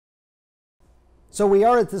So we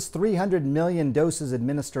are at this 300 million doses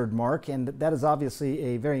administered mark, and that is obviously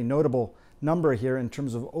a very notable number here in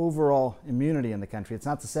terms of overall immunity in the country. It's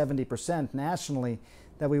not the 70% nationally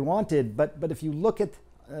that we wanted, but if you look at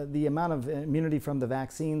the amount of immunity from the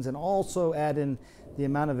vaccines and also add in the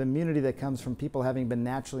amount of immunity that comes from people having been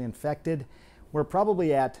naturally infected, we're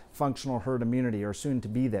probably at functional herd immunity or soon to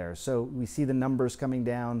be there. So we see the numbers coming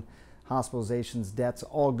down, hospitalizations, deaths,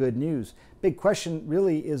 all good news. Big question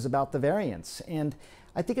really is about the variants. And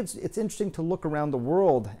I think it's interesting to look around the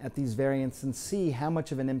world at these variants and see how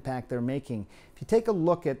much of an impact they're making. If you take a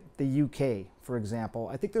look at the UK, for example,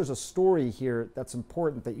 I think there's a story here that's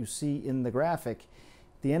important that you see in the graphic.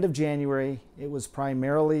 At the end of January, it was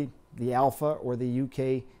primarily the Alpha or the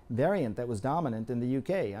UK variant that was dominant in the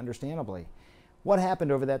UK, understandably. What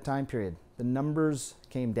happened over that time period? The numbers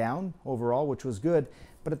came down overall, which was good,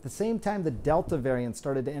 but at the same time the Delta variant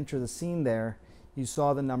started to enter the scene there, you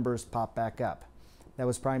saw the numbers pop back up. That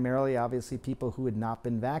was primarily, obviously, people who had not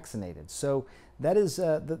been vaccinated. So that is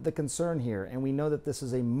the concern here, and we know that this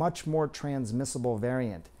is a much more transmissible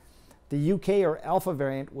variant. The UK or Alpha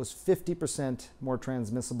variant was 50% more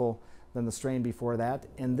transmissible than the strain before that,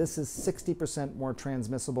 and this is 60% more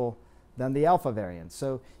transmissible than the Alpha variant.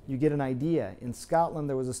 So you get an idea. In Scotland,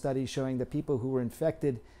 there was a study showing that people who were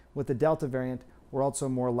infected with the Delta variant were also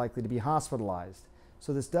more likely to be hospitalized.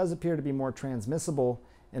 So this does appear to be more transmissible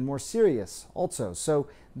and more serious also. So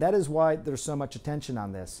that is why there's so much attention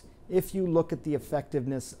on this. If you look at the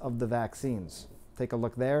effectiveness of the vaccines, take a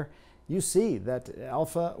look there, you see that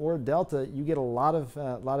Alpha or Delta, you get a lot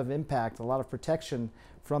of impact, a lot of protection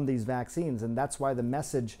from these vaccines, and that's why the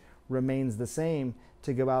message remains the same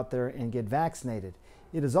to go out there and get vaccinated.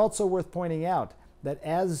 It is also worth pointing out that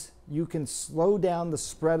as you can slow down the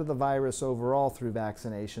spread of the virus overall through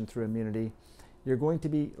vaccination, through immunity, you're going to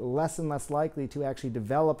be less and less likely to actually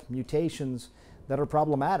develop mutations that are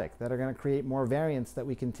problematic, that are going to create more variants that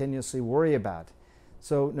we continuously worry about.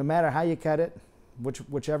 So no matter how you cut it,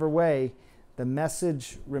 whichever way, the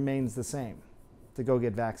message remains the same, to go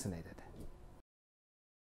get vaccinated.